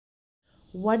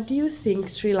What do you think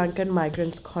Sri Lankan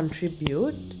migrants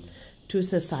contribute to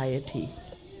society?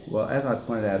 Well, as I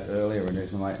pointed out earlier,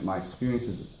 my experience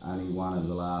is only one of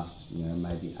the last,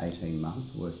 maybe 18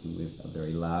 months working with a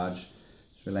very large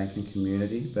Sri Lankan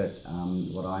community. But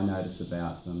what I notice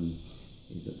about them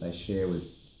is that they share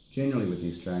generally with the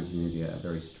Australian community, a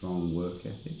very strong work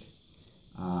ethic.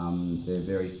 They're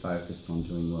very focused on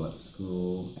doing well at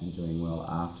school and doing well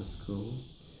after school.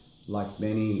 Like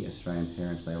many Australian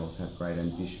parents, they also have great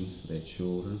ambitions for their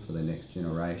children, for their next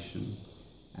generation,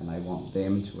 and they want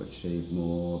them to achieve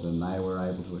more than they were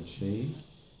able to achieve.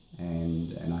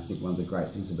 And I think one of the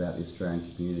great things about the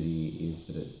Australian community is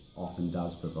that it often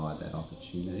does provide that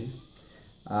opportunity.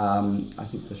 I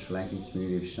think the Sri Lankan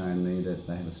community have shown me that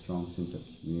they have a strong sense of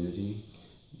community.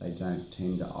 They don't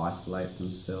tend to isolate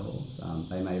themselves.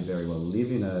 They may very well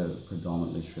live in a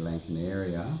predominantly Sri Lankan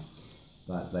area,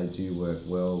 but they do work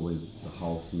well with the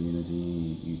whole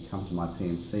community. You come to my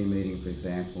PNC meeting, for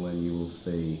example, and you will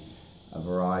see a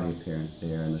variety of parents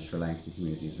there, and the Sri Lankan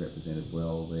community is represented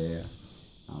well there,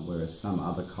 whereas some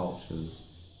other cultures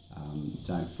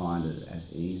don't find it as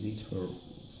easy to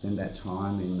spend that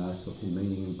time in those sorts of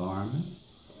meeting environments.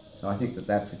 So I think that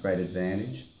that's a great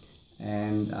advantage.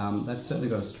 And they've certainly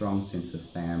got a strong sense of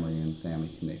family and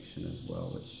family connection as well,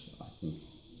 which I think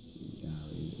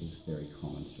is very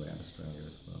common throughout Australia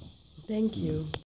as well. Thank you.